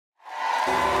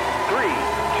3, 2, 1,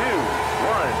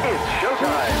 it's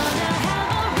showtime.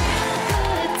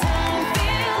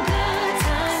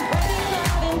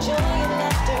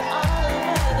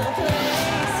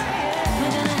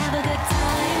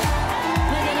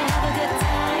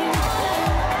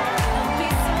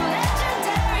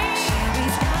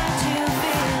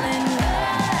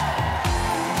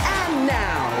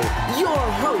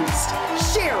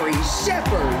 Sherri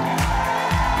Shepherd.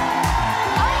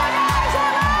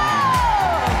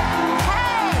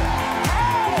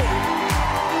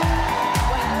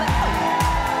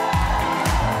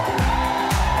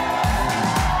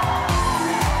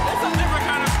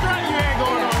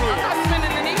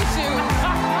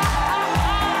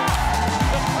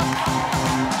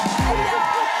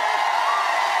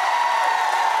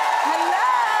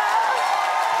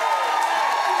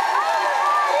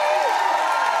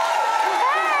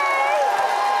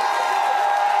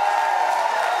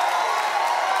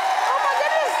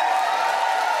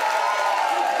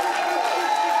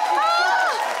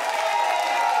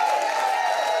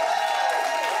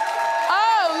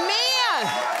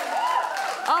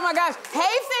 Oh my gosh. Hey,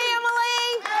 family.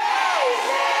 Hey,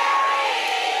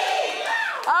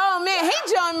 oh man, hey,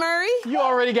 John Murray. You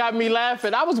already got me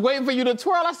laughing. I was waiting for you to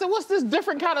twirl. I said, what's this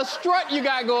different kind of strut you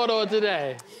got going on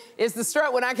today? It's the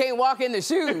strut when I can't walk in the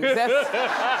shoes.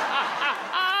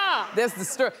 That's the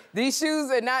strut. These shoes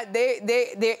are not,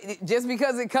 they just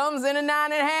because it comes in a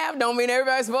 9.5 don't mean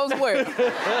everybody's supposed to wear it.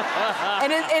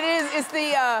 And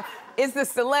it's the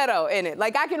stiletto in it.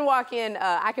 Like I can walk in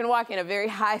a very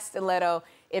high stiletto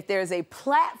if there's a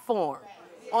platform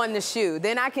on the shoe,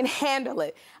 then I can handle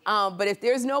it. But if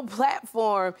there's no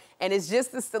platform and it's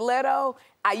just the stiletto,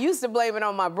 I used to blame it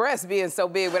on my breasts being so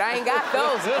big, but I ain't got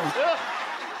those.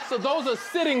 So those are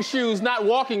sitting shoes, not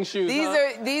walking shoes.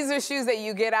 These are shoes that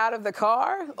you get out of the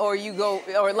car, or you go,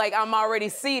 or like I'm already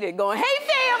seated, going, "Hey,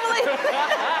 family."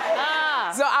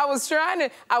 So I was trying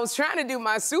to do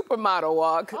my supermodel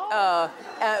walk,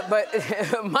 but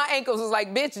my ankles was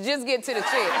like, "Bitch, just get to the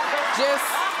chair. Just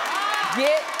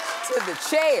get to the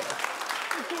chair."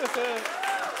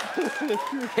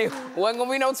 It wasn't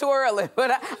gonna be no twirling,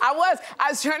 but I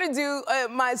was trying to do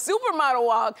my supermodel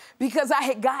walk because I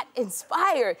had got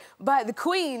inspired by the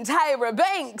Queen, Tyra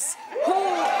Banks, who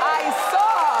I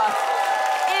saw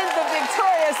in the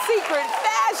Victoria's Secret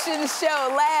fashion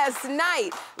show last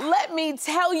night. Let me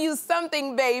tell you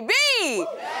something, baby.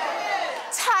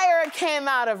 Tyra came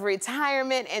out of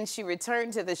retirement and she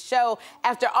returned to the show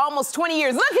after almost 20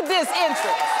 years. Look at this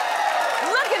entrance.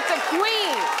 Look at the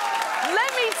Queen.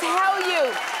 Let me tell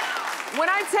you, when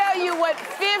I tell you what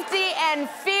 50 and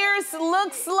fierce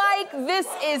looks like, this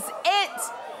is it.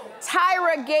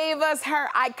 Tyra gave us her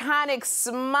iconic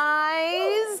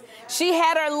smize. She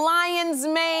had her lion's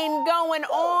mane going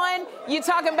on. You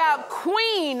talking about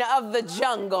queen of the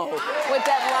jungle with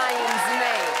that lion's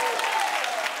mane.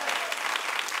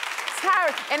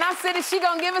 Tyra, and I said, is she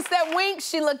gonna give us that wink?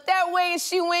 She looked that way and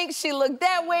she winked. She looked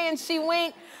that way and she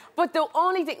winked. But the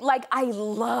only thing, like, I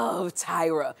love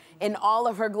Tyra in all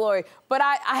of her glory, but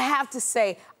I have to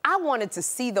say, I wanted to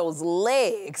see those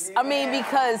legs. I mean,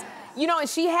 because, you know, and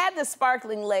she had the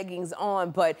sparkling leggings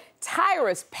on, but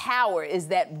Tyra's power is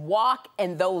that walk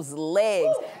and those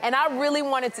legs. And I really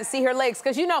wanted to see her legs,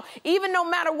 because, you know, even no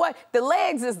matter what, the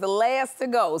legs is the last to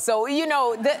go. So, you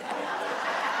know,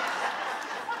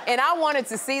 and I wanted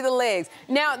to see the legs.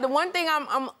 Now, the one thing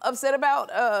I'm upset about,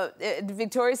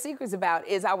 Victoria's Secret's about,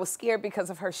 is I was scared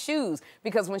because of her shoes.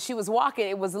 Because when she was walking,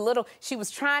 it was a little, she was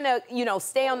trying to, you know,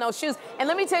 stay on those shoes. And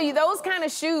let me tell you, those kind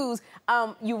of shoes,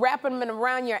 you wrap them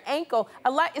around your ankle,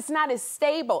 it's not as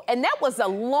stable. And that was a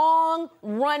long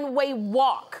runway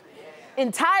walk.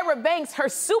 In Tyra Banks, her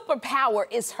superpower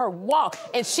is her walk.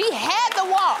 And she had the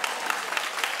walk.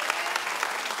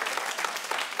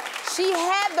 She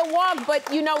had the walk,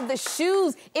 but, you know, the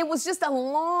shoes, it was just a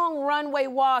long runway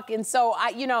walk. And so,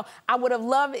 I would have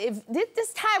loved if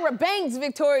this Tyra Banks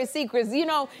Victoria's Secrets, you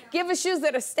know, give her shoes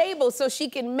that are stable so she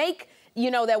can make,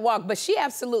 you know, that walk. But she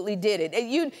absolutely did it.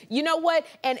 And you know what?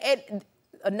 And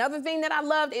another thing that I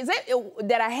loved is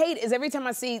that I hate is every time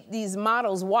I see these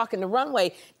models walking the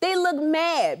runway, they look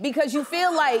mad because you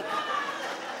feel like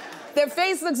their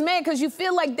face looks mad because you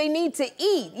feel like they need to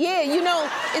eat. Yeah, you know,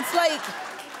 it's like,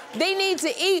 they need to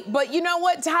eat, but you know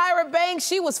what? Tyra Banks,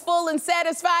 she was full and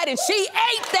satisfied, and she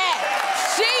ate that.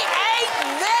 She ate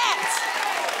that.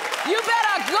 You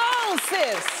better go,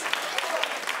 sis.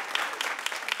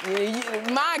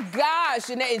 My gosh,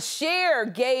 and Cher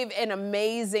gave an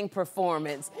amazing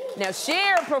performance. Now,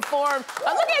 Cher performed,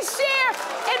 look at Cher,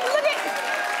 and look at,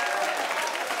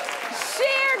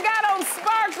 Cher got on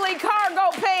sparkling Ashley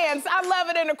cargo pants. I love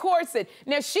it in a corset.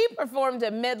 Now, she performed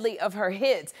a medley of her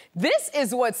hits. This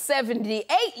is what 78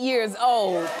 years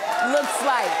old looks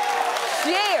like.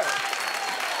 Cher.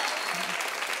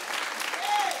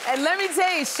 And let me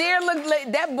tell you, Cher looked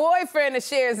like that boyfriend of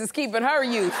Cher's is keeping her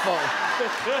youthful.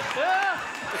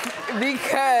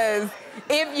 Because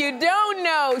if you don't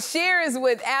know, Cher is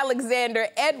with Alexander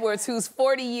Edwards, who's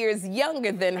 40 years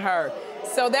younger than her.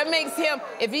 So that makes him,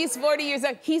 if he's 40 years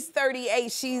old, he's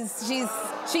 38, she's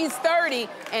 30,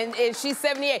 and she's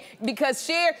 78. Because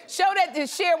Cher, show that to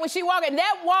Cher when she walking.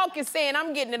 That walk is saying,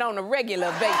 I'm getting it on a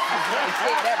regular basis.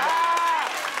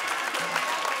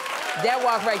 That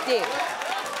walk right there.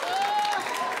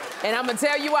 And I'm gonna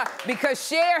tell you why. Because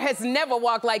Cher has never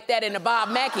walked like that in a Bob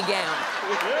Mackie gown.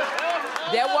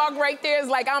 That walk right there is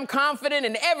like, I'm confident,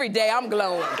 and every day I'm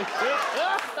glowing.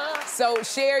 So,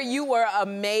 Cher, you were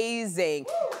amazing.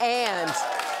 And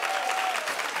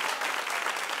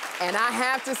I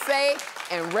have to say,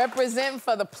 and represent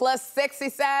for the plus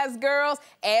sexy size girls,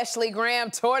 Ashley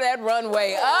Graham tore that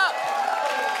runway up.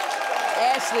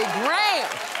 Ashley Graham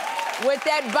with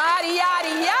that body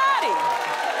yaddy yaddy.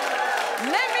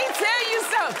 Let me tell you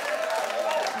something.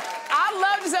 I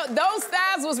loved it. So those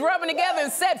thighs was rubbing together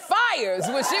and set fires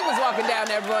when she was walking down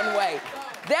that runway.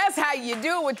 That's how you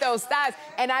do it with those thighs.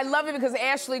 And I love it because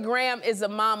Ashley Graham is a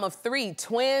mom of 3,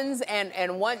 twins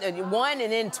and one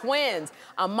and then twins.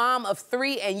 A mom of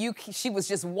 3, and she was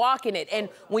just walking it. And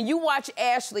when you watch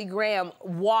Ashley Graham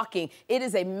walking, it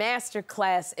is a master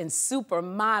class in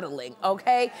supermodeling,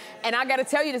 okay? And I gotta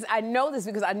tell you this, I know this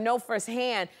because I know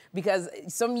firsthand, because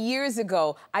some years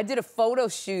ago, I did a photo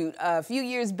shoot a few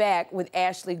years back with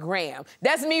Ashley Graham.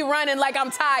 That's me running like I'm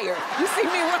tired. You see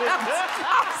me running, I'm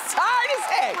tired as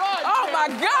heck. Oh my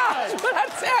gosh, what I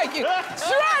tell you,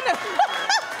 trying to,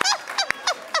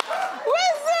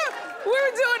 we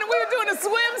were doing a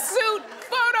swimsuit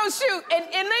photo shoot, and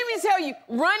let me tell you,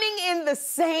 running in the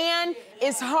sand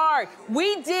is hard.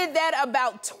 We did that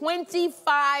about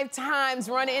 25 times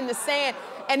running in the sand.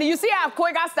 And you see how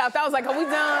quick I stopped. I was like, are we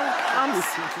done?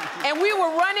 And we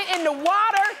were running in the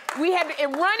water.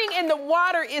 And running in the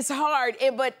water is hard,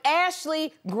 but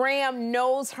Ashley Graham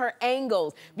knows her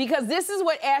angles, because this is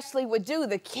what Ashley would do.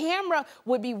 The camera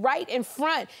would be right in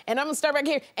front, and I'm gonna start back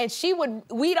here, and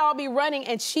we'd all be running,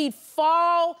 and she'd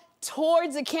fall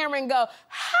towards the camera and go,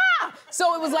 ha!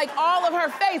 So it was like all of her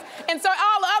face. And so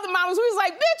all the other models, we was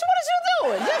like, bitch, what is you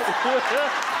doing?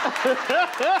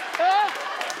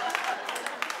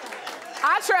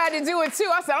 I tried to do it too.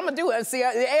 I said, I'm gonna do it. See,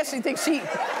 Ashley thinks she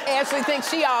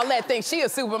all that, thinks she a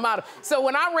supermodel. So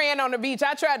when I ran on the beach,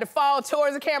 I tried to fall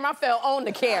towards the camera. I fell on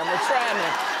the camera trying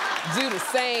to do the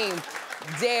same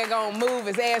daggone move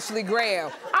as Ashley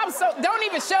Graham. Don't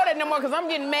even show that no more, because I'm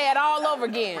getting mad all over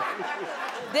again.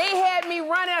 They had me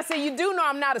running. I said, you do know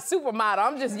I'm not a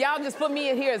supermodel. Y'all just put me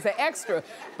in here as an extra.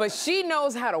 But she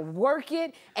knows how to work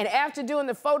it. And after doing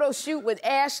the photo shoot with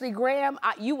Ashley Graham,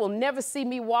 you will never see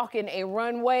me walking a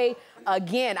runway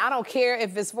again. I don't care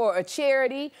if it's for a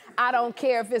charity. I don't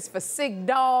care if it's for sick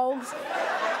dogs.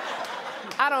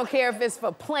 I don't care if it's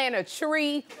for plant a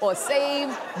tree or save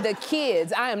the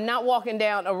kids. I am not walking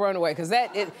down a runway, because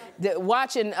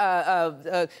watching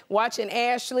Ashley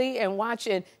and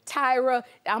watching Tyra,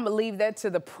 I'm gonna leave that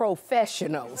to the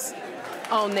professionals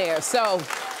on there. So,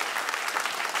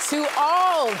 to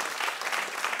all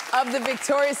of the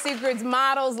Victoria's Secret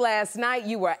models last night,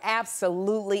 you were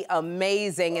absolutely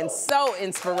amazing and so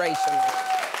inspirational.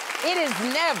 It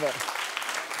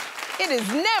is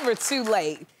never too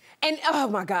late. And oh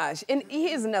my gosh, and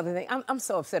here's another thing. I'm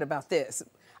so upset about this.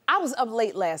 I was up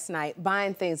late last night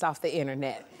buying things off the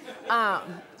internet.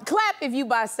 Clap if you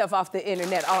buy stuff off the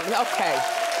internet. Okay.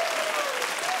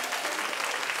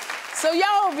 So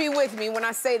y'all will be with me when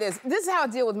I say this. This is how I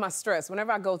deal with my stress.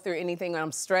 Whenever I go through anything when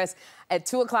I'm stressed, at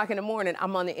 2 o'clock in the morning,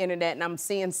 I'm on the internet and I'm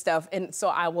seeing stuff, and so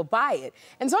I will buy it.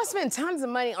 And so I spend tons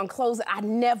of money on clothes that I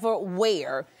never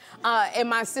wear. And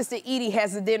my sister Edie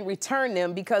has to then return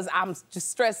them because I'm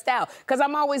just stressed out. Because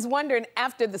I'm always wondering,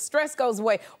 after the stress goes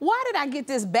away, why did I get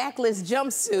this backless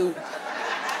jumpsuit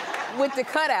with the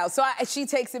cutout? So she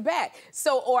takes it back.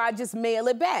 Or I just mail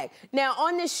it back. Now,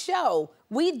 on this show,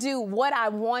 we do what I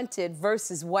wanted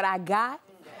versus what I got.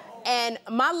 And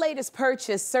my latest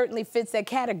purchase certainly fits that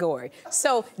category.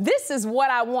 So this is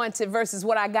what I wanted versus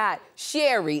what I got,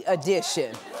 Sherri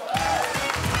edition.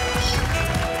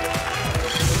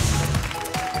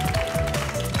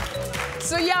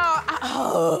 So y'all,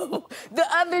 Oh, the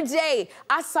other day,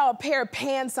 I saw a pair of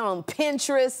pants on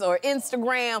Pinterest or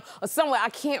Instagram or somewhere, I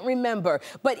can't remember,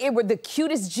 but it were the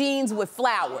cutest jeans with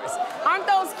flowers. Aren't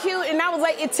those cute? And I was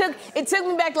like, it took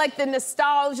me back like the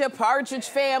nostalgia, Partridge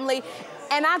Family.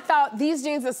 And I thought, these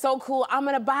jeans are so cool, I'm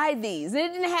gonna buy these. And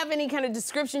it didn't have any kind of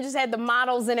description, just had the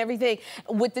models and everything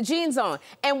with the jeans on.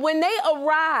 And when they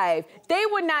arrived, they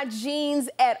were not jeans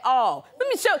at all. Let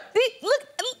me show, look,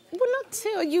 when I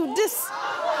tell you this is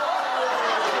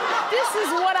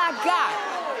what I got.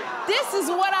 This is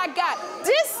what I got.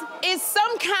 This is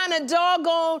some kind of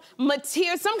doggone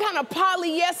material, some kind of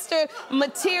polyester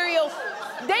material.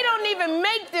 They don't even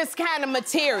make this kind of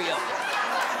material.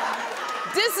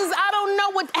 This is, I don't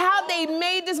know how they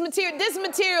made this material. This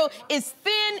material is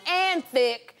thin and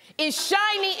thick, is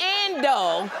shiny and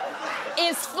dull,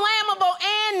 is flammable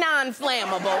and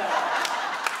non-flammable.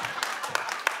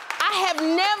 I have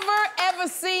never, ever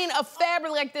seen a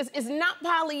fabric like this. It's not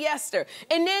polyester.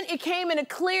 And then it came in a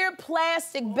clear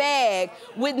plastic bag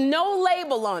with no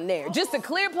label on there, just a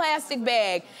clear plastic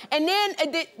bag. And then,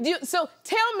 so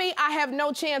tell me I have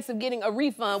no chance of getting a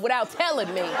refund without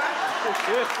telling me.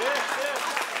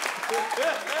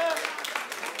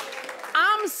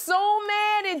 I'm so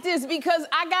mad at this because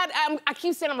I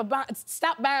keep saying I'm about to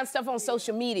stop buying stuff on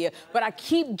social media, but I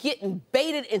keep getting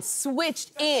baited and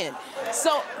switched in.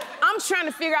 So I'm trying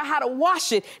to figure out how to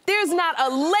wash it. There's not a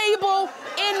label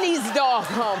in these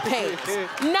doggone pants.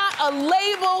 Not a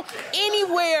label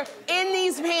anywhere in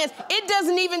these pants. It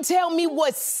doesn't even tell me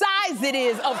what size it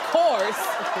is, of course.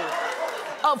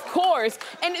 Of course.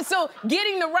 And so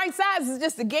getting the right size is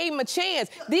just to give them a chance.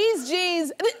 These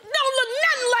jeans don't look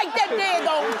nothing like that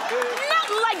daggone,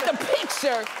 nothing like the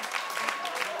picture.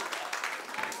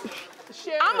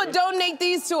 Sherri. I'm gonna donate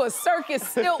these to a circus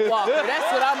stilt walker.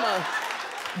 That's what I'm gonna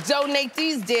donate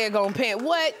these daggone pants.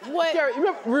 What? Sherri,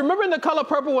 remember in The Color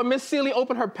Purple when Miss Seeley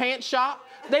opened her pants shop?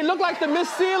 They look like the Miss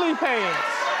Seeley pants.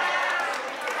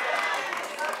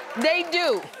 They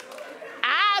do.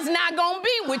 I's not gonna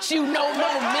be with you no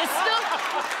more, mister.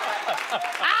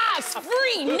 I's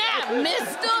free now,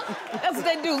 mister. That's what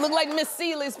they do, look like Miss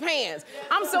Seeley's pants.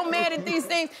 I'm so mad at these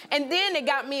things. And then they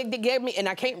gave me, and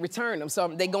I can't return them, so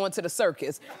they go into the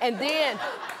circus. And then,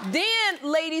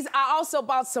 ladies, I also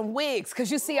bought some wigs, because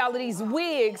you see all of these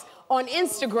wigs on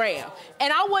Instagram.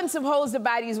 And I wasn't supposed to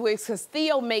buy these wigs because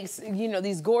Theo makes,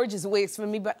 these gorgeous wigs for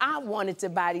me, but I wanted to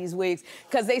buy these wigs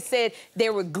because they said they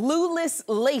were glueless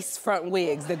lace front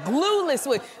wigs, the glueless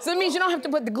wig. So it means you don't have to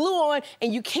put the glue on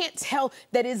and you can't tell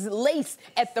that it's lace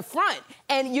at the front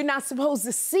and you're not supposed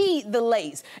to see the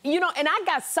lace. And I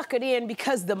got suckered in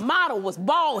because the model was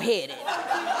bald-headed.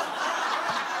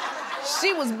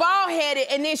 She was bald-headed,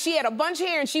 and then she had a bunch of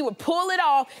hair, and she would pull it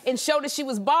off and show that she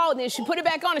was bald, and then she put it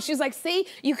back on, and she was like, see,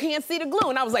 you can't see the glue.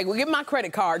 And I was like, well, give me my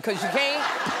credit card, because you can't.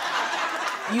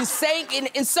 You sank,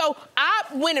 and so I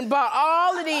went and bought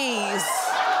all of these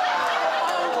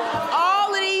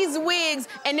wigs,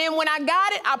 and then when I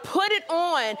got it, I put it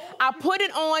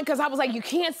on because I was like, you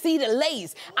can't see the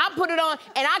lace. I put it on,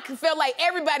 and I felt like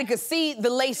everybody could see the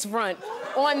lace front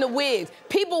on the wigs.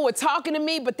 People were talking to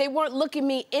me, but they weren't looking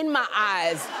me in my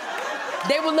eyes.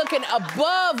 They were looking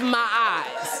above my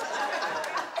eyes.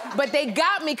 But they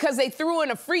got me because they threw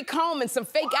in a free comb and some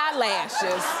fake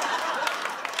eyelashes.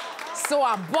 So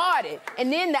I bought it,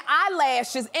 and then the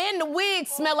eyelashes and the wig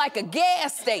smell like a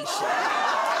gas station.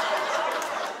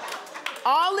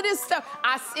 All of this stuff,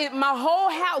 my whole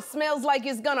house smells like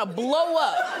it's gonna blow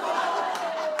up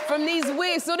from these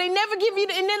wigs. So they never give you,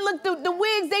 and then look, the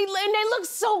wigs, they look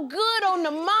so good on the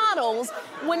models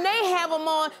when they have them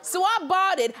on. So I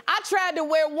bought it. I tried to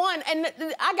wear one, and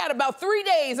I got about 3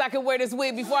 days I could wear this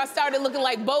wig before I started looking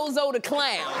like Bozo the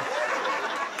Clown.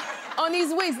 On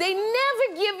these wigs, they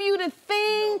never give you the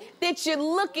thing that you're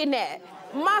looking at.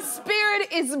 My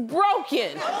spirit is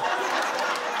broken.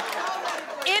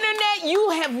 Internet, you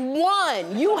have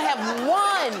won. You have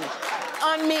won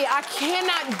on me. I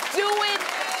cannot do it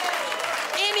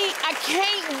I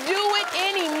can't do it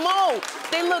anymore.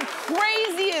 They look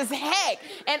crazy as heck.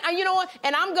 And you know what?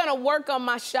 And I'm gonna work on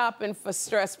my shopping for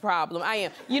stress problem. I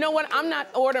am. You know what? I'm not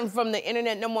ordering from the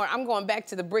internet no more. I'm going back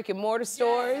to the brick and mortar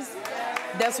stores.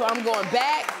 That's where I'm going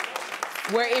back.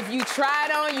 Where if you try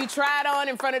it on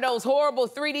in front of those horrible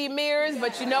 3D mirrors,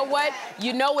 but you know what?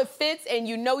 You know it fits and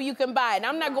you know you can buy it. And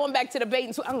I'm not going back to the bait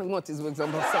and switch. I don't even want these wigs on.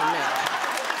 I'm so mad.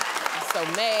 I'm so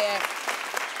mad.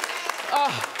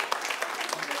 Oh.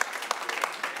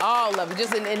 All of it,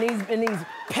 just in these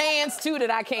pants too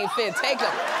that I can't fit. Take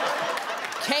them.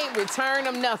 Can't return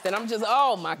them, nothing. I'm just,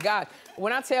 oh my God.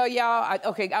 When I tell y'all,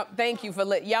 thank you for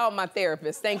y'all my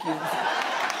therapist. Thank you.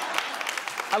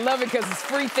 I love it because it's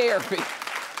free therapy.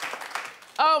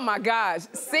 Oh my gosh.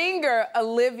 Singer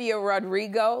Olivia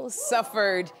Rodrigo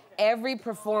suffered every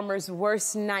performer's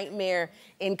worst nightmare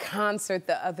in concert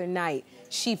the other night.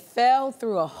 She fell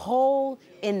through a hole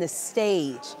in the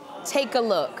stage. Take a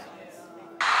look.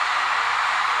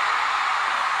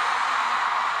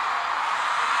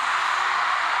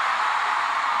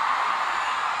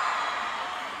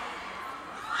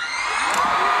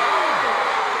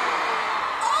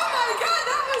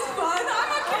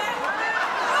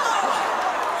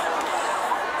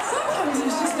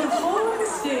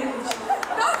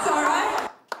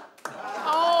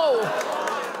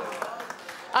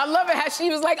 I love it how she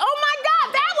was like, oh my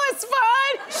God, that was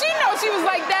fun. She knows, she was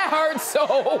like, that hurt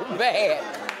so bad.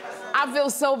 I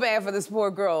feel so bad for this poor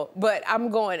girl, but I'm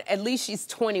going, at least she's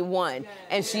 21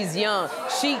 and she's young.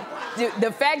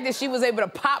 The fact that she was able to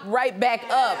pop right back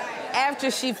up after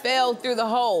she fell through the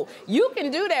hole, you can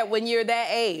do that when you're that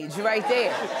age right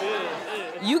there.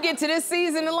 You get to this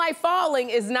season in life,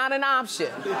 falling is not an option.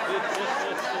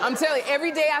 I'm telling you,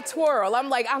 every day I twirl, I'm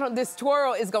like, this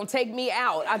twirl is gonna take me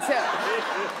out. I tell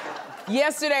you.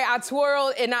 Yesterday I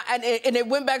twirled and it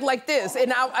went back like this,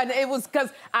 and it was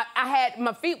because I had,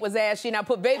 my feet was ashy and I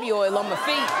put baby oil on my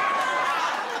feet.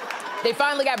 They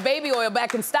finally got baby oil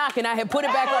back in stock and I had put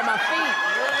it back on my feet.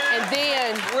 And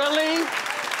then... Really?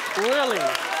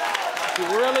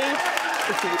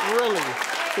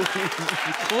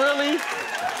 Really?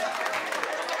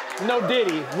 No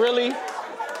Diddy, really?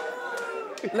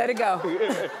 Let it go.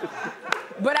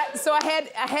 But I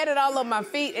had it all on my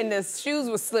feet and the shoes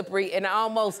were slippery and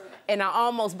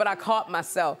but I caught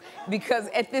myself. Because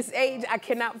at this age, I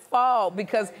cannot fall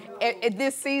because at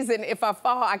this season, if I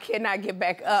fall, I cannot get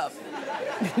back up.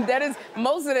 That is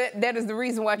the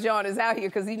reason why John is out here,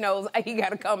 because he knows he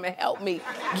gotta come and help me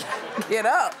get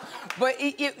up. But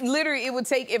it literally, it would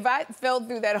take, if I fell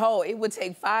through that hole, it would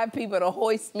take 5 people to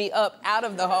hoist me up out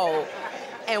of the hole.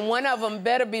 And one of them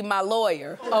better be my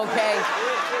lawyer, okay?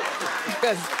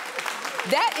 Because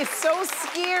that is so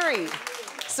scary.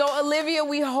 So, Olivia,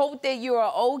 we hope that you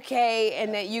are okay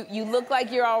and that you look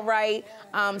like you're all right.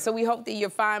 So we hope that you're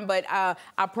fine, but I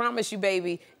promise you,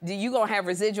 baby, you're gonna have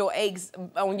residual aches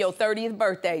on your 30th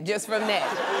birthday just from that.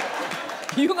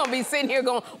 You're gonna be sitting here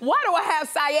going, why do I have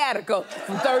sciatica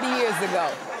from 30 years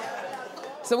ago?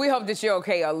 So we hope that you're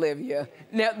okay, Olivia.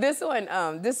 Now, this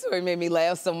story made me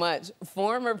laugh so much.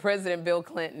 Former President Bill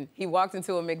Clinton, he walked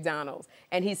into a McDonald's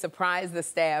and he surprised the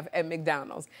staff at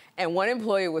McDonald's. And one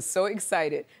employee was so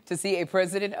excited to see a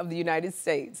president of the United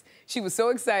States. She was so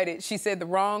excited, she said the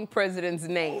wrong president's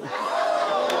name.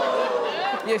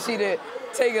 Yes, she did.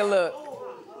 Take a look.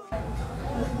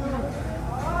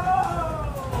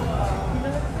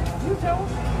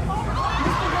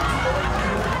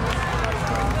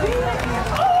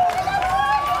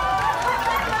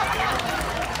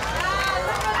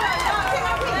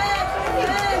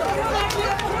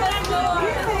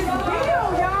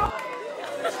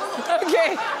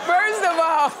 Okay, first of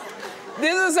all,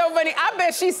 this is so funny. I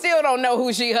bet she still don't know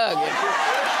who she hugging.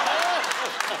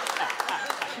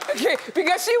 Okay,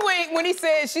 because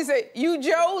she said, you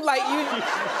Joe, like you,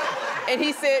 and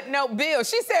he said, no, Bill.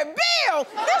 She said, Bill,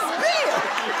 this Bill.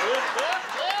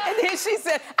 And then she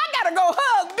said, I gotta go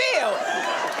hug Bill.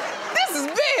 This is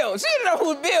Bill. She didn't know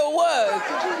who Bill was.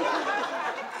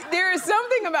 There is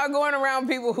something about going around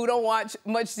people who don't watch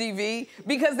much TV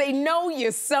because they know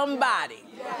you're somebody.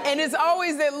 And it's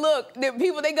always that look that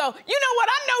people, they go, you know what,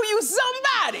 I know you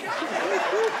somebody.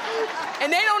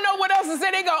 And they don't know what else to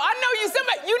say. They go, I know you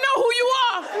somebody. You know who you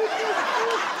are?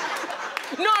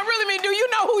 No, I really mean, do you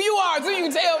know who you are? So you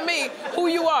can tell me who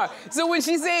you are. So when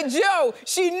she said Joe,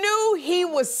 she knew he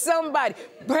was somebody.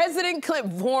 President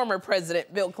Clinton, former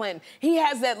President Bill Clinton, he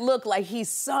has that look like he's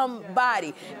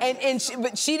somebody.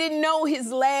 But she didn't know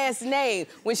his last name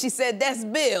when she said, that's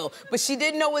Bill. But she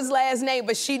didn't know his last name,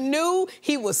 but she knew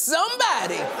he was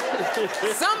somebody.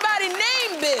 Somebody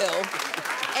named Bill.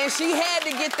 And she had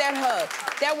to get that hug.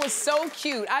 That was so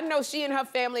cute. I know she and her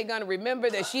family are gonna remember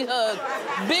that she hugged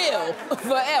Bill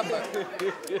forever.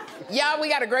 Y'all, we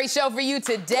got a great show for you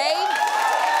today.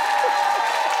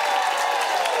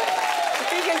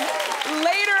 Because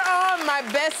later on, my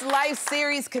Best Life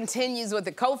series continues with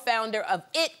the co-founder of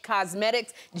It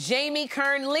Cosmetics, Jamie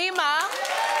Kern Lima.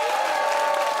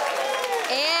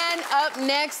 And up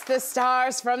next, the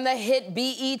stars from the hit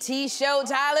BET show,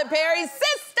 Tyler Perry's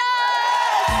Sistas.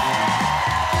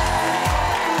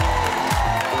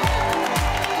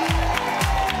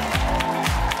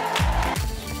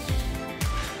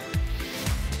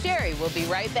 Sherri will be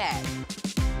right back.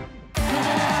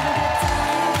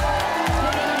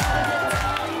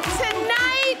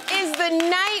 Tonight is the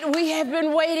night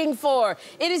been waiting for.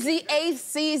 It is the 8th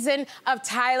season of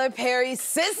Tyler Perry's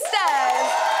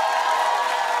Sistas,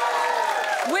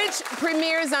 which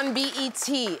premieres on BET.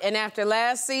 And after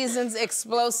last season's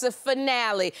explosive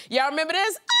finale, y'all remember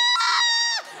this?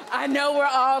 I know we're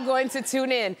all going to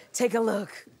tune in. Take a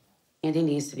look. Andy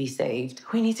needs to be saved.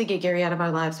 We need to get Gary out of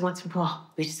our lives once and for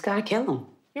all. We just gotta kill him.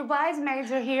 Your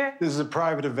bridesmaids are here. This is a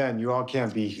private event. You all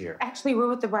can't be here. Actually, we're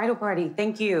with the bridal party.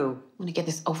 Thank you. I want to get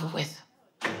this over with.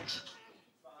 Okay,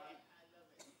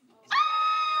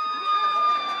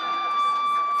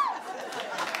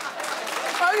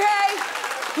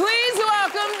 please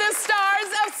welcome the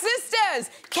stars of Sistas,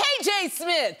 KJ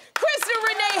Smith, Krista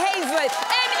Renee Hayslett,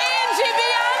 and Angie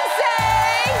Beyince.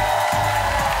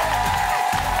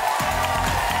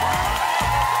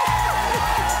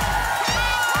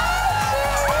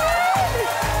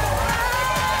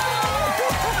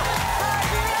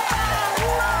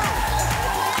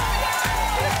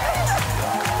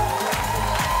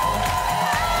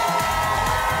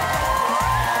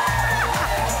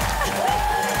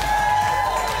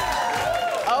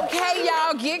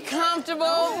 Get comfortable.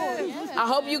 I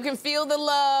hope you can feel the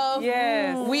love.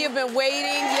 Yes. We have been waiting.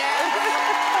 Yes.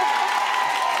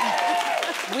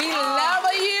 We love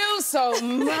you so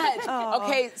much.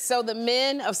 Okay, so the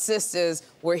men of Sistas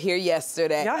were here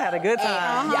yesterday. Y'all had a good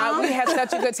time. Yeah, we had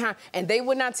such a good time. And they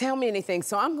would not tell me anything,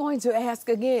 so I'm going to ask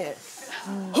again.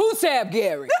 Who stabbed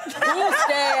Gary? Who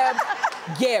stabbed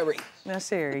Gary? Now,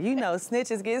 Sherri, you know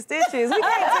snitches get stitches. We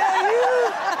can't tell you.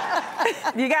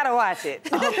 You gotta watch it.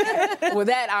 Well,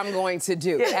 that I'm going to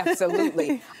do,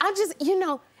 absolutely. I just, you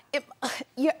know,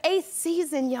 your 8th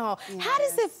season, y'all. Yes. How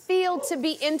does it feel to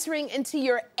be entering into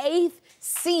your 8th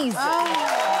season?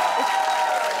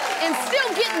 And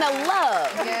still getting the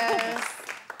love? Yes.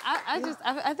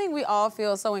 I think we all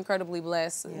feel so incredibly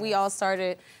blessed. Yeah. We all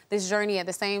started this journey at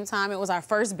the same time. It was our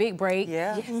first big break.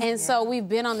 Yeah. Yes. And so we've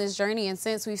been on this journey, and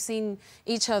since we've seen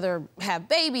each other have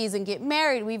babies and get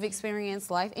married, we've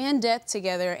experienced life and death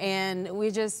together, and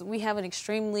we have an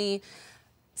extremely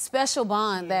special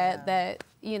bond that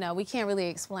you know, we can't really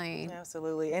explain.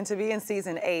 Absolutely. And to be in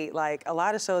season 8, like, a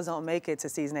lot of shows don't make it to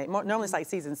season 8. Normally it's like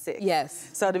season 6. Yes.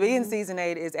 So to be in season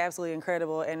 8 is absolutely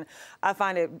incredible. And I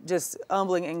find it just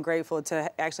humbling and grateful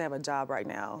to actually have a job right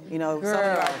now. You know, some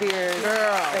of our peers, they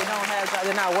don't have jobs,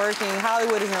 they're not working.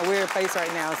 Hollywood is in a weird place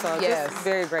right now, so just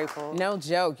very grateful. No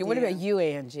joke. What about you,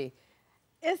 Angie?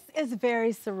 It's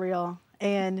very surreal.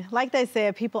 And like they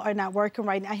said, people are not working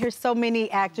right now. I hear so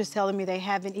many actors telling me they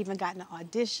haven't even gotten an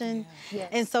audition. Yeah. Yes.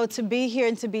 And so to be here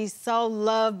and to be so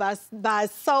loved by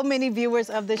so many viewers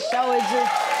of the show, it's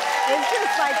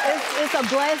just like, it's a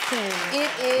blessing. It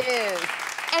is.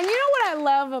 And you know what I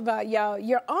love about y'all?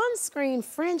 Your on-screen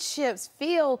friendships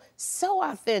feel so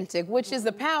authentic, which is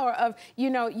the power of, you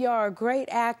know, y'all are great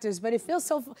actors, but it feels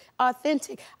so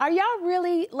authentic. Are y'all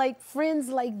really, like, friends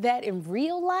like that in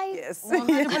real life? Yes.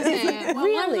 100%.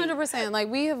 Really? 100%. Like,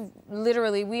 we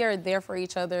are there for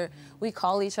each other. We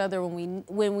call each other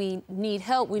when we need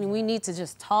help, when we need to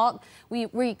just talk. We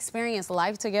experience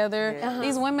life together. Yeah.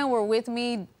 These women were with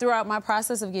me throughout my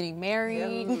process of getting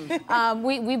married. Yeah.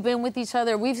 We've been with each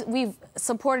other. We've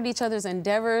supported each other's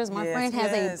endeavors. My friend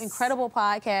has an incredible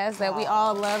podcast that we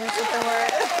all love and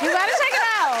support. You gotta check it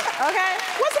out, okay?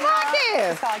 What's the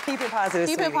podcast? It's called Keep It Positive,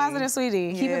 Keep It Positive,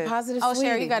 Sweetie. Keep It Positive, Sweetie. Oh,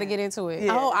 Sherri, you gotta get into it.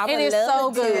 Yeah. Oh, I would It is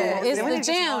love so to. good. It's the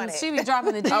gems. She be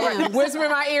dropping the gems. All right, whisper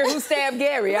in my ear, who stabbed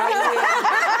Gary?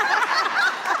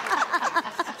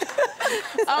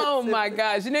 Oh my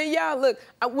gosh! You know, y'all look.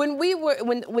 When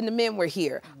the men were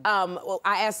here, well,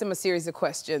 I asked them a series of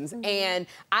questions, and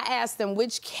I asked them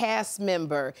which cast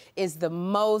member is the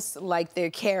most like their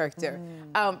character.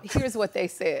 Here's what they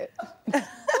said: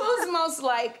 who's most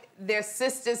like their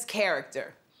sister's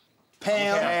character?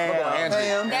 Pam.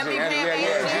 Pam. That be Pam.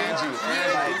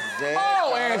 Angie.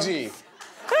 Oh, Angie.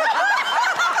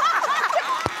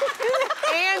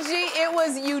 Angie, it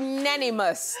was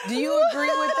unanimous. Do you agree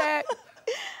with that?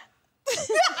 I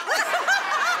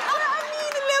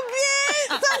mean, a little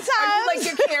bit. Sometimes. Are you like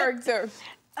your character?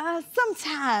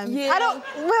 Sometimes. Yeah.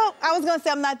 I was gonna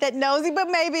say I'm not that nosy, but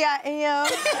maybe I am.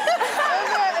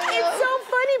 It's so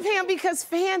funny, Pam, because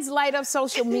fans light up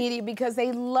social media because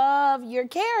they love your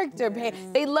character,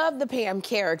 Pam. They love the Pam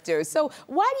character. So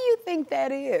why do you think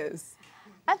that is?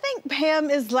 I think Pam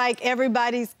is like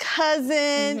everybody's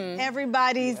cousin,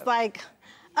 everybody's like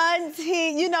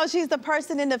auntie. You know, she's the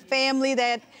person in the family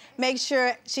that makes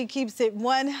sure she keeps it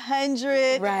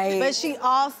 100. Right. But she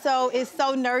also is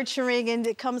so nurturing, and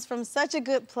it comes from such a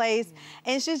good place.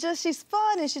 And she's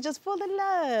fun, and she's just full of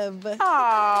love.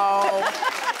 Oh.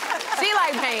 She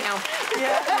like Pam.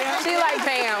 Yeah. She like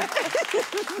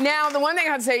Pam. Now, the one thing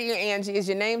I'll tell you, Angie, is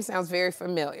your name sounds very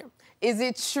familiar. Is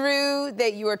it true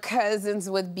that you are cousins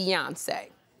with Beyonce?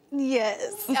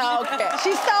 Yes. Okay.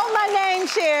 She stole my name,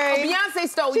 Sherri. Oh, Beyonce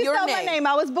stole your name. She stole my name.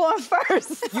 I was born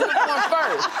first. You were born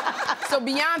first. So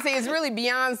Beyonce is really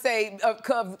Beyonce,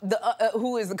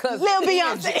 who is the cousin? Lil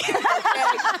Beyonce. Okay?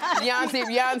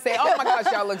 Beyonce. Oh my gosh,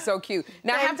 y'all look so cute.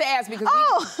 Now I have to ask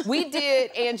because we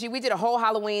did, Angie, we did a whole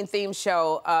Halloween themed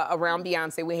show around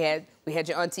Beyonce. We had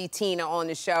your auntie Tina on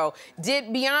the show. Did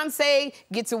Beyonce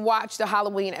get to watch the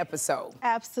Halloween episode?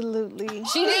 Absolutely.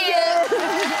 She did.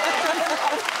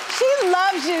 She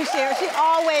loves you, Sherri. She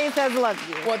always has loved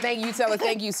you. Well, thank you. Tell her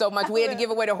thank you so much. We had to give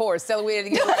away the horse. Tell her we had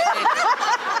to give away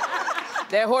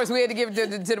that horse. We had to give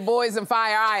it to the boys in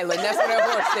Fire Island. That's what that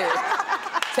horse did.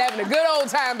 It's having a good old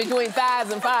time between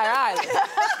Thighs and Fire Island.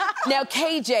 Now,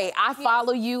 KJ, I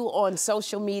follow you on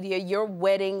social media. Your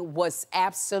wedding was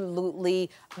absolutely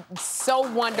so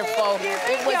wonderful.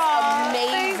 It was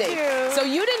amazing. So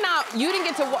you didn't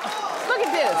get to look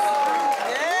at this.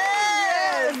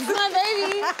 My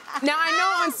baby. Now, I know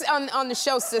on the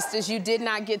show, Sistas, you did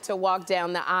not get to walk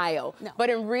down the aisle. No. But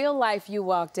in real life, you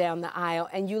walked down the aisle,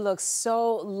 and you look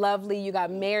so lovely. You got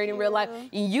married in real life.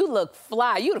 You look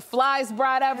fly. You the flyest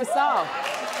bride I ever saw.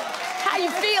 How you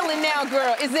feeling now,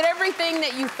 girl? Is it everything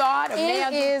that you thought?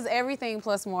 It is everything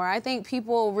plus more. I think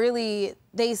people really,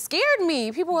 they scared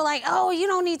me. People were like, "Oh, you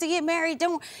don't need to get married.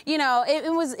 Don't." You know, it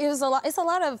was a lot. It's a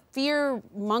lot of fear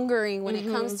mongering when it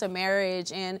comes to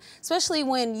marriage, and especially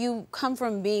when you come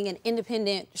from being an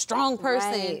independent, strong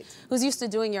person who's used to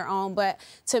doing your own. But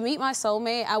to meet my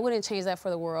soulmate, I wouldn't change that for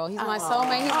the world. He's my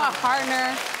soulmate. He's my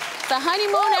partner. The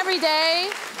honeymoon every day.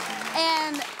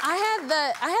 And I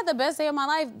had the best day of my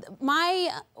life. My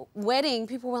wedding,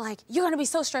 people were like, "You're gonna be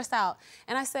so stressed out."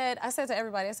 And I said to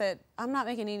everybody, I said, "I'm not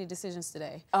making any decisions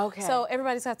today." Okay. So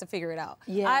everybody's have to figure it out.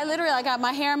 Yeah. I got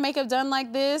my hair and makeup done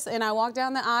like this, and I walked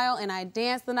down the aisle and I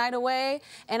danced the night away,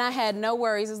 and I had no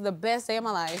worries. It was the best day of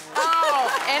my life. Oh,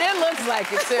 and it looks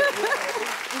like it too.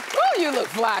 Oh, you look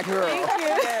fly, girl. Thank you.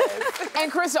 Yes.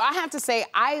 And Crystal, I have to say,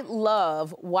 I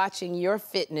love watching your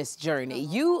fitness journey.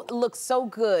 You look so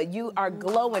good. You are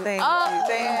glowing Thank up. you.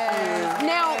 Thank you.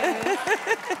 Now,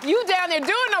 you down there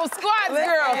doing those squats,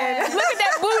 girl. Look at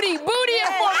that booty in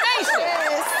formation.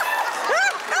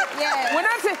 Yes. When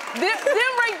I say,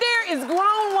 them right there is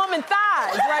grown woman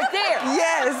thighs right there.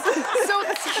 Yes. So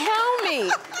tell me,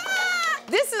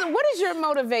 what is your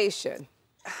motivation?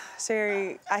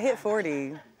 Sherri, I hit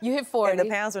 40. You hit 40. And the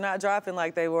pounds were not dropping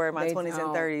like they were in my 20s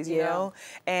and 30s, you know?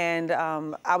 And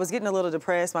I was getting a little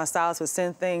depressed. My stylist would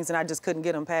send things, and I just couldn't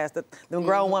get them past the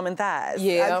grown woman thighs.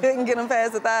 Yeah. I couldn't get them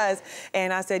past the thighs.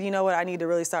 And I said, you know what, I need to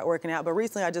really start working out. But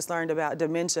recently, I just learned about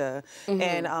dementia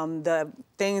and the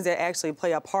things that actually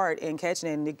play a part in catching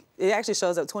it. And it actually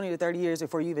shows up 20 to 30 years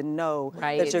before you even know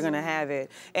that you're going to have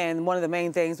it. And one of the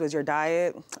main things was your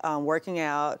diet, working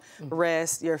out,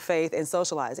 rest, your faith, and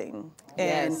socializing.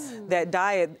 And that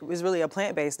diet was really a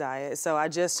plant-based diet. So I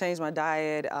just changed my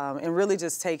diet and really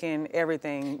just taken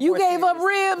everything. You gave up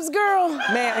ribs, girl.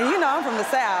 Man, you know I'm from the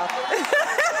South.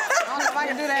 I don't know if I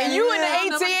can do that. And you in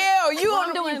the ATL.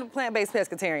 I'm doing plant-based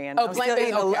pescatarian. Oh,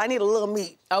 plant-based. I need a little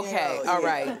meat. Okay, you know, all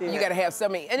right. You gotta have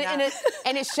some meat.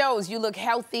 And it shows. You look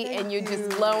healthy and you're just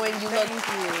glowing. You look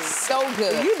so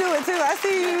good. You do it too. I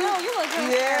see you. Oh, you look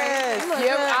good. Yes.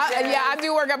 I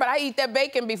do work out, but I eat that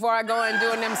bacon before I go and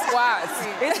doing them squats.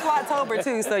 It's Squattober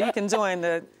too, so you can join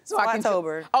the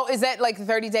Squattober. Oh, is that like the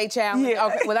 30-day challenge? Yeah.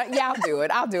 Okay, well, I'll do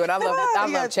it. I love it. I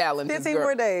love challenges, 15 girl.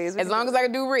 more days. As long as I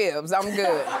can do ribs, I'm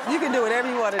good. You can do whatever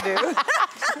you want to do.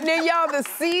 Now, y'all, the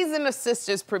season of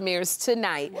Sistas premieres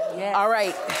tonight. Yes. All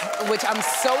right, which I'm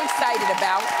so excited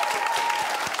about.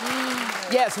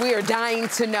 Yes, we are dying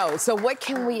to know. So what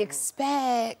can we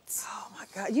expect? Oh, my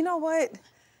God. You know what?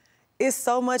 It's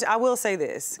so much. I will say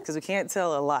this, because we can't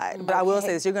tell a lot, but I will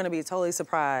say this. You're going to be totally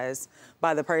surprised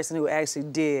by the person who actually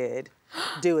did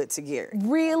do it to Gary.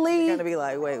 Really? You're going to be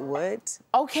like, wait, what?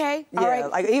 Okay, Yeah, all right.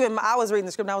 like even I was reading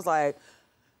the script and I was like,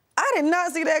 I did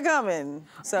not see that coming.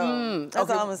 So that's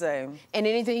all I'm gonna say. And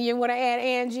anything you want to add,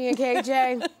 Angie and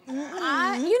KJ?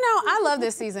 I love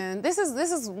this season. This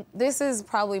is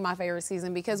probably my favorite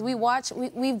season because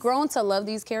we've grown to love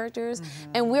these characters,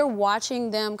 and we're watching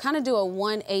them kind of do a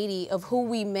 180 of who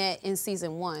we met in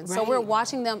season 1. So we're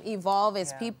watching them evolve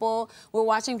as people. We're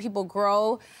watching people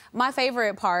grow. My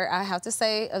favorite part, I have to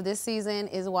say, of this season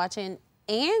is watching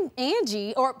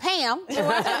Angie or Pam.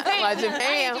 Watching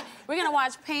Pam. We're gonna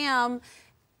watch Pam.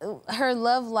 Her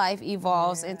love life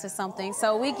evolves into something,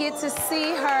 so we get to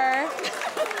see her.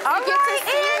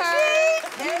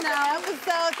 There's an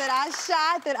episode that I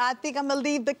shot that I think I'm gonna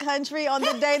leave the country on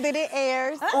the day that it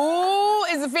airs. Ooh,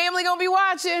 is the family gonna be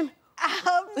watching? I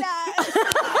hope not.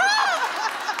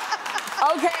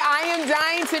 Okay, I am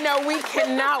dying to know. We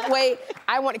cannot wait.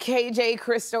 I want KJ,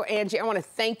 Crystal, Angie, I want to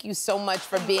thank you so much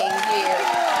for being here.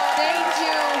 Thank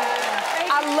you.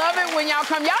 I love it when y'all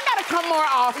come. Y'all gotta come more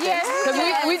often.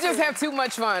 Because we just have too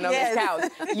much fun on this couch.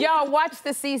 Y'all watch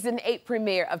the season 8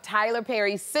 premiere of Tyler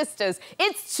Perry's Sistas.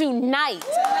 It's tonight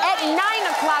at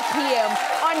 9:00 p.m.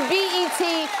 on BET.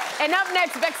 And up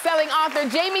next, best-selling author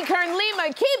Jamie Kern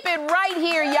Lima. Keep it right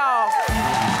here, y'all.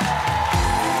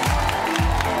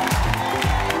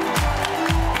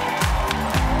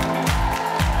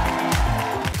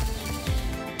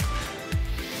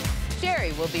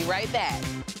 Sherri will be right back.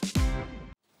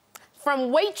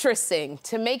 From waitressing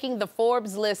to making the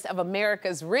Forbes list of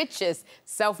America's richest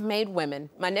self-made women,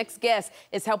 my next guest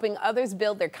is helping others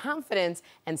build their confidence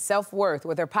and self-worth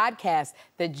with her podcast,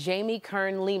 The Jamie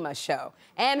Kern Lima Show,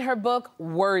 and her book,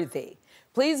 Worthy.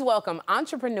 Please welcome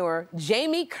entrepreneur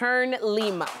Jamie Kern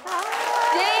Lima.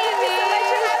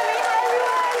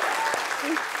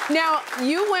 Now,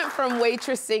 you went from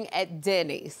waitressing at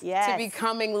Denny's to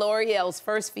becoming L'Oreal's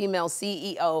first female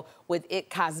CEO with IT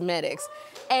Cosmetics.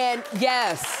 And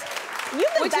yes, you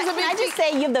have the best, can I just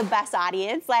say you have the best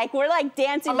audience? Like, we're like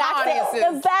dancing back there.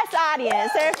 The best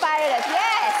audience. They're fired up.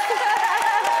 Yes.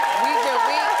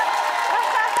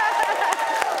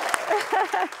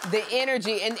 The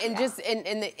energy and just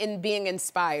in being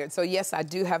inspired. So yes, I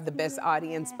do have the best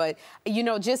audience, but you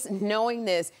know, just knowing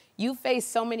this, you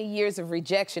faced so many years of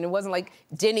rejection. It wasn't like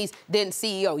Denny's didn't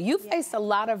CEO. You faced a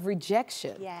lot of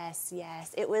rejection. Yes,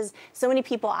 yes. It was so many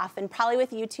people often, probably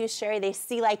with you too, Sherri, they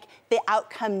see like the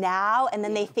outcome now and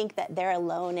then they think that they're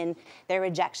alone in their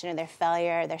rejection or their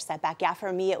failure or their setback. Yeah,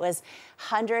 for me, it was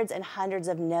hundreds and hundreds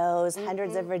of no's,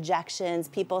 hundreds of rejections,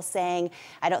 people saying,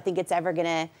 I don't think it's ever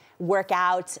gonna work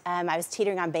out. I was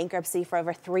teetering on bankruptcy for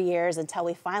over 3 years until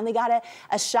we finally got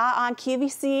a shot on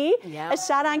QVC, a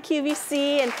shot on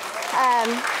QVC, and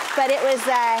but it was,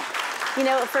 you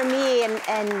know, for me,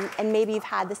 and maybe you've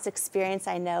had this experience,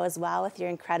 I know, as well with your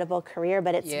incredible career,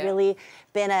 but it's really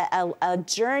been a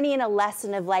journey and a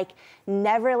lesson of like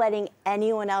never letting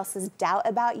anyone else's doubt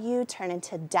about you turn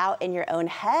into doubt in your own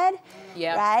head,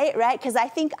 right? Because I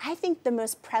think the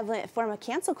most prevalent form of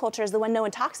cancel culture is the one no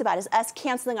one talks about, is us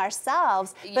canceling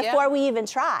ourselves before we even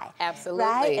try. Absolutely.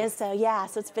 Right? And so,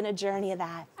 so it's been a journey of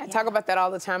that. I talk about that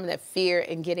all the time, that fear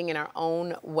and getting in our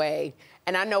own way.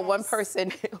 And I know one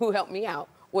person who helped me out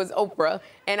was Oprah.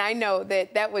 And I know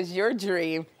that that was your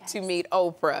dream to meet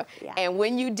Oprah. And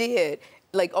when you did,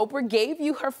 like Oprah gave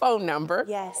you her phone number.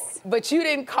 But you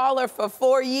didn't call her for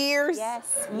 4 years.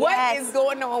 What is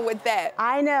going on with that?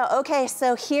 I know. Okay,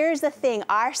 so here's the thing.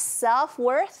 Our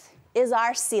self-worth is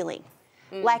our ceiling.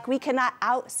 Like, we cannot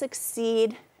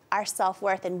out-succeed our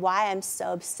self-worth, and why I'm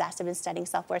so obsessed. I've been studying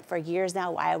self-worth for years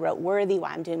now, why I wrote Worthy,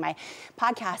 why I'm doing my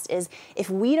podcast, is if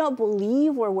we don't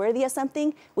believe we're worthy of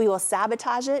something, we will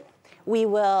sabotage it. We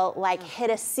will like hit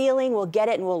a ceiling, we'll get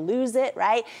it and we'll lose it,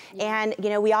 right? And you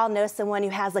know, we all know someone who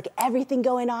has like everything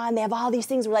going on, they have all these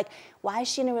things, we're like, why is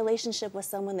she in a relationship with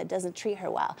someone that doesn't treat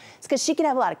her well? It's because she can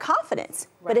have a lot of confidence,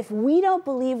 but if we don't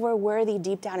believe we're worthy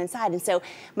deep down inside, and so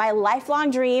my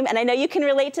lifelong dream, and I know you can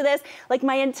relate to this, like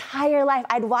my entire life,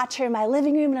 I'd watch her in my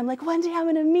living room and I'm like, one day I'm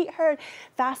gonna meet her.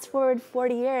 Fast forward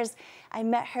 40 years, I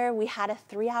met her, we had a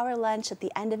 3-hour lunch. At the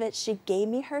end of it, she gave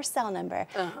me her cell number,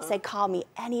 said, call me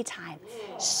anytime.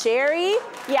 Sherri,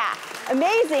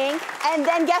 amazing. And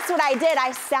then guess what I did?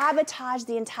 I sabotaged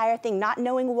the entire thing, not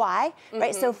knowing why,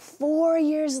 right? So 4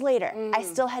 years later, I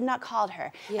still had not called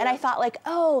her. And I thought like,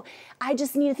 oh, I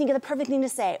just need to think of the perfect thing to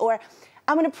say, or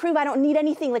I'm gonna prove I don't need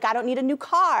anything, like I don't need a new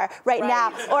car right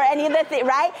now, or any of the things,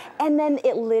 right? And then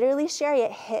it literally, Sherri,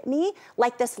 it hit me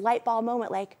like this light bulb moment,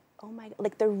 like, oh my,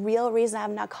 like the real reason I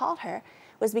have not called her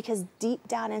was because deep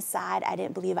down inside, I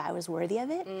didn't believe I was worthy of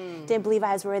it. Didn't believe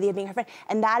I was worthy of being her friend.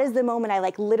 And that is the moment I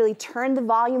like literally turned the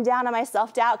volume down on my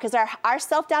self-doubt, because our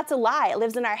self-doubt's a lie. It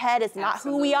lives in our head. It's not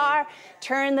who we are.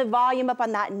 Turn the volume up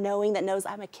on that knowing that knows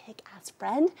I'm a kick-ass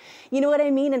friend. You know what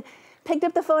I mean? And picked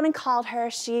up the phone and called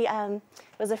her. She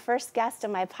was the first guest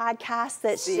on my podcast.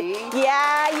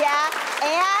 Yeah.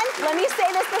 And let me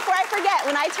say this before I forget.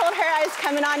 When I told her I was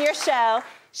coming on your show,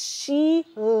 she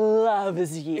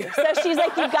loves you. So she's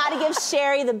like, you've got to give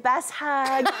Sherri the best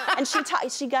hug. And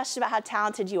she gushed about how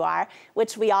talented you are,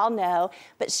 which we all know.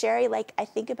 But Sherri, like, I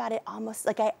think about it almost,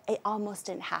 like, it almost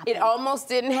didn't happen. It almost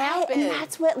didn't happen. And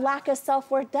that's what lack of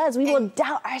self-worth does. We will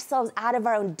doubt ourselves out of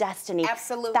our own destiny.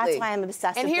 Absolutely. That's why I'm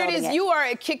obsessed with And here it is, you are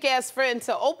a kick-ass friend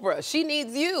to Oprah. She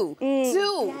needs you,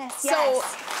 too. Yes, so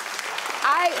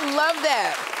I love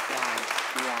that.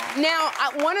 Now,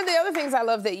 one of the other things I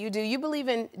love that you do, you believe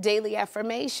in daily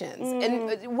affirmations.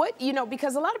 And what, you know,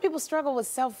 because a lot of people struggle with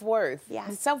self-worth.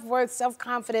 Self-worth,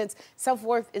 self-confidence,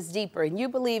 self-worth is deeper. And you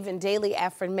believe in daily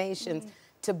affirmations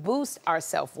to boost our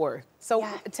self-worth. So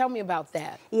tell me about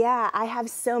that. Yeah, I have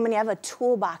so many. I have a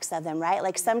toolbox of them, right?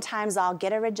 Like sometimes I'll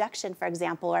get a rejection, for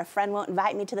example, or a friend won't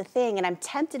invite me to the thing, and I'm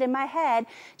tempted in my head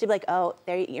to be like, oh,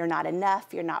 you're not enough,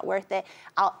 you're not worth it.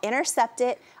 I'll intercept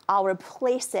it. I'll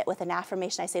replace it with an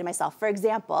affirmation I say to myself. For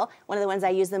example, one of the ones I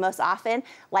use the most often,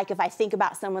 like if I think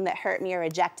about someone that hurt me or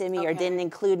rejected me or didn't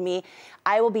include me,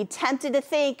 I will be tempted to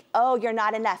think, oh, you're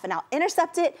not enough. And I'll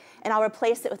intercept it, and I'll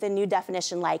replace it with a new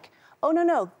definition like, oh,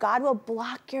 no, God will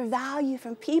block your value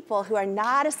from people who are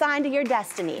not assigned to your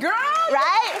destiny. Girl!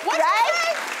 Right? What's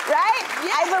Right?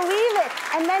 Yeah. I believe it.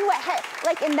 And then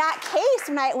like in that case,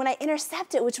 when I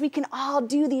intercept it, which we can all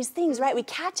do these things, right? We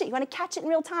catch it. You want to catch it in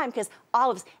real time, because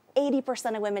all of us,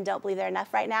 80% of women don't believe they're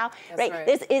enough right now, right?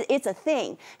 It's a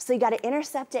thing. So you got to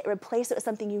intercept it, replace it with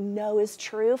something you know is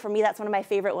true. For me, that's one of my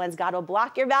favorite ones. God will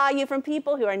block your value from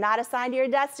people who are not assigned to your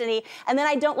destiny. And then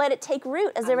I don't let it take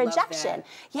root as a rejection.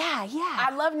 Yeah.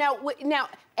 I love now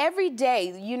every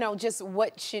day, you know, just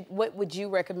what would you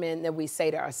recommend that we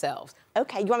say to ourselves?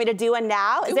 Okay, you want me to do one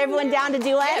now? Is everyone down to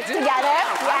do one together?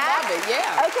 I love it,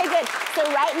 yeah. Okay, good. So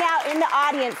right now in the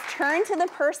audience, turn to the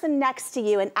person next to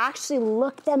you and actually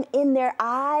look them in their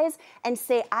eyes and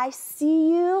say, I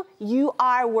see you, you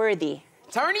are worthy.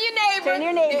 Turn to your neighbor. Turn to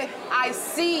your neighbor. I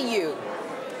see you,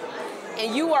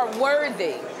 and you are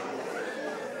worthy.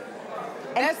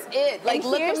 That's it. Like,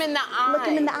 look them in the eye. Look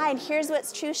them in the eye. And here's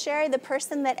what's true, Sherri. The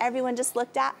person that everyone just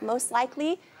looked at, most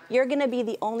likely, you're going to be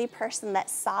the only person that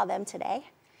saw them today,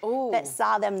 that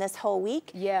saw them this whole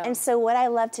week. Yeah. And so what I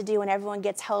love to do when everyone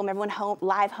gets home,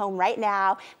 live home right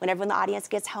now, when everyone in the audience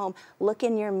gets home, look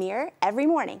in your mirror every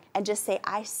morning and just say,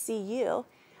 I see you.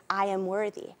 I am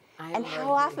worthy. And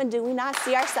how often do we not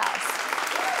see ourselves?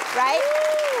 Right?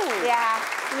 Ooh. Yeah.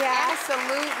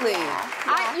 Absolutely.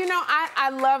 I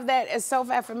love that.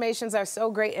 Self-affirmations are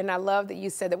so great, and I love that you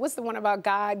said that. What's the one about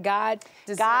God?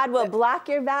 God will block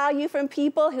your value from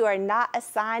people who are not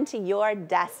assigned to your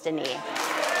destiny.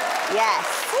 Yes.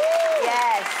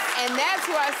 Yes. And that's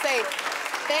why I say,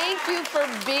 thank you for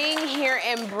being here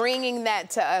and bringing that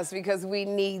to us, because we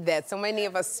need that. So many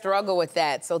of us struggle with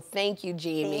that. So thank you,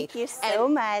 Jamie. Thank you so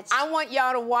much. I want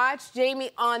y'all to watch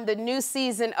Jamie on the new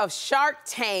season of Shark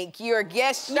Tank. You're a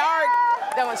guest shark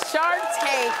on Shark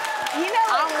Tank. You know,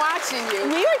 I'm watching you.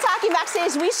 We were talking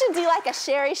backstage. We should do like a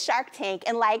Sherri Shark Tank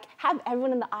and like have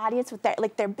everyone in the audience with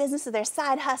their businesses, their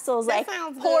side hustles, that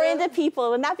like pour into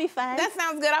people. Wouldn't that be fun? That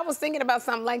sounds good. I was thinking about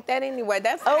something like that anyway.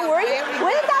 Wouldn't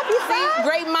that be fun?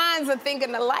 Great minds are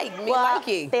thinking alike.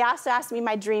 They also asked me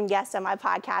my dream guest on my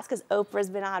podcast, because Oprah's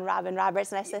been on, Robin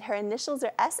Roberts, and I said her initials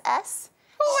are SS.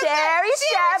 Sherri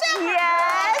Shepherd.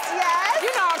 Yes. You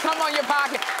know I'll come on your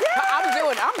podcast.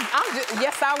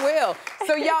 Yes, I will.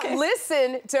 So y'all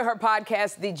listen to her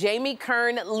podcast, The Jamie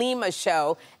Kern Lima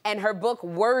Show, and her book,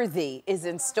 Worthy, is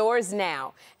in stores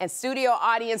now. And studio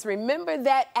audience, remember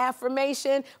that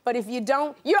affirmation, but if you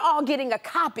don't, you're all getting a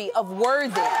copy of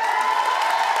Worthy.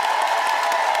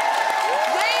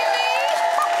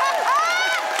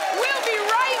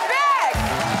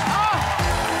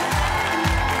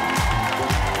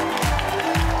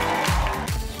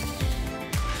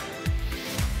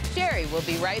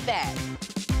 We'll be right back.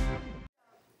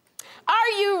 Are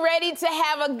you ready to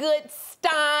have a good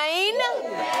stein?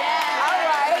 Yeah. All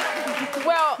right.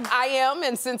 Well, I am,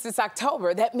 and since it's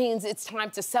October, that means it's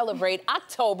time to celebrate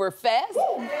Oktoberfest.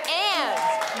 And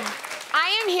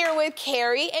I am here with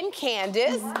Carrie and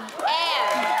Candace,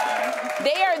 and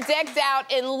they are decked out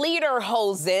in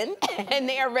lederhosen, and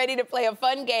they are ready to play a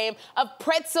fun game of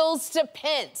pretzels to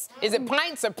pence. Is it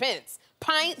pints or pence?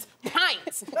 pints.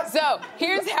 So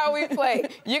here's how we play.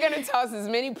 You're gonna toss as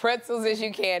many pretzels as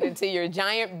you can into your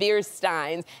giant beer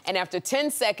steins, and after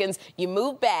 10 seconds, you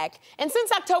move back. And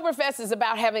since Oktoberfest is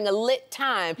about having a lit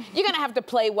time, you're gonna have to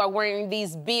play while wearing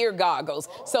these beer goggles.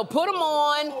 So put them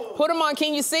on.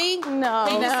 Can you see? No.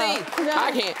 Can you see? No.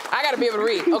 I can't. I gotta be able to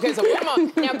read. Okay, so put them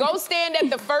on. Now go stand at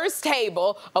the first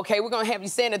table. Okay, we're gonna have you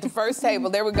stand at the first table.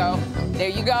 There we go. There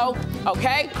you go.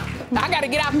 Okay? I gotta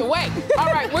get out the way. All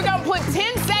right, we're gonna put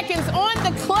 10 seconds on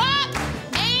the clock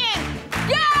and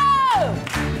go!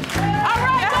 All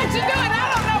right, what you doing?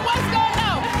 I don't know what's going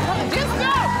on. Just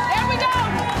go. There we go.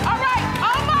 All right,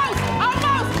 almost.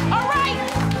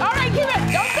 All right, keep it.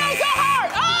 Don't go so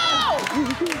hard. Oh!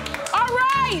 All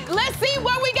right, let's see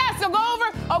what we got. So go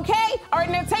over, okay? All right,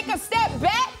 now take a step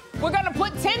back. We're gonna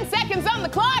put 10 seconds on the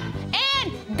clock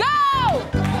and go!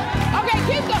 Okay,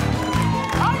 keep going.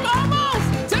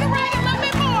 Almost. To the right a little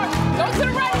bit more. Go to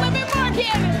the right a little bit more,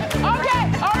 Candace. Okay,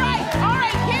 all right.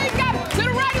 Carrie's got it. To the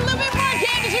right a little bit more,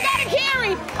 Candace. You got it,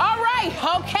 Carrie. All right,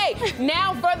 okay.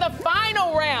 Now for the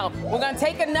final round. We're gonna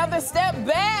take another step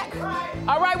back.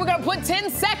 All right, we're gonna put 10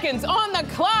 seconds on the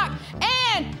clock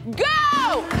and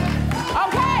go!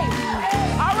 Okay,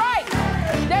 all right.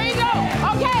 There you go.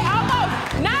 Okay, almost.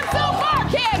 Not so far,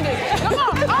 Candace. Come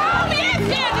on. Oh, yes,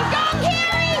 Candace. Go,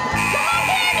 Carrie. Come on,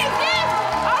 Candace. Yes.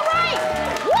 All right.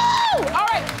 Woo! All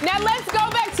right. Now let's go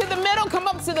back to the middle. Come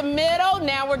up to the middle.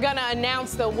 Now we're going to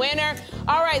announce the winner.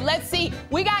 All right, let's see.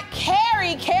 We got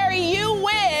Carrie. Carrie, you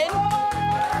win.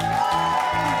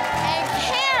 And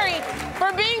Carrie,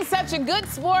 for being such a good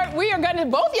sport,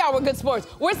 both y'all were good sports.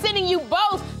 We're sending you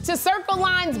both to Circle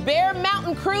Line's Bear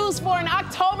Mountain Cruise for an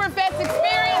Oktoberfest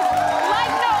experience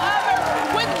like no other,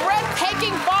 with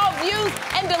breathtaking fall views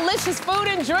and delicious food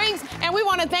and drinks. And we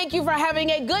want to thank you for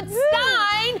having a good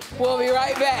stein. We'll be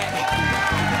right back.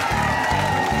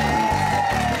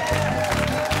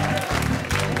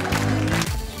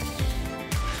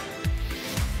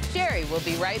 Sherri will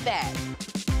be right back.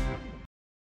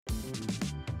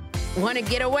 Want to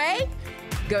get away?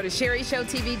 Go to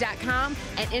SherriShowTV.com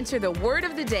and enter the word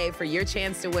of the day for your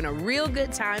chance to win a real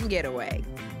good time getaway.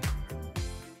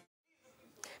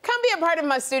 Come be a part of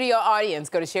my studio audience.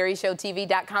 Go to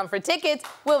SherriShowTV.com for tickets.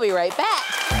 We'll be right back.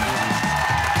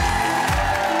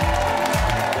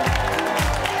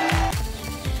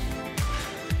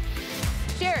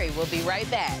 Sherri will be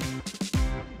right back.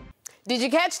 Did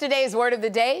you catch today's word of the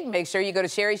day? Make sure you go to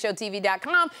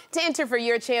SherriShowTV.com to enter for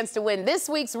your chance to win this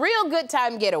week's Real Good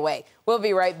Time Getaway. We'll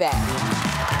be right back.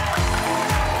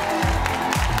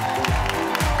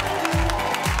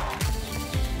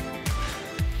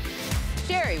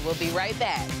 Sherri will be right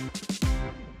back.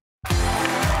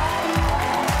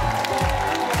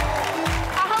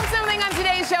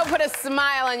 Show put a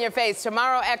smile on your face.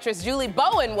 Tomorrow, actress Julie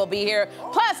Bowen will be here.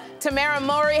 Plus, Tamara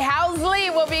Mowry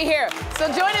Housley will be here. So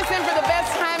join us in for the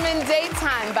best time in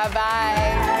daytime.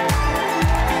 Bye-bye.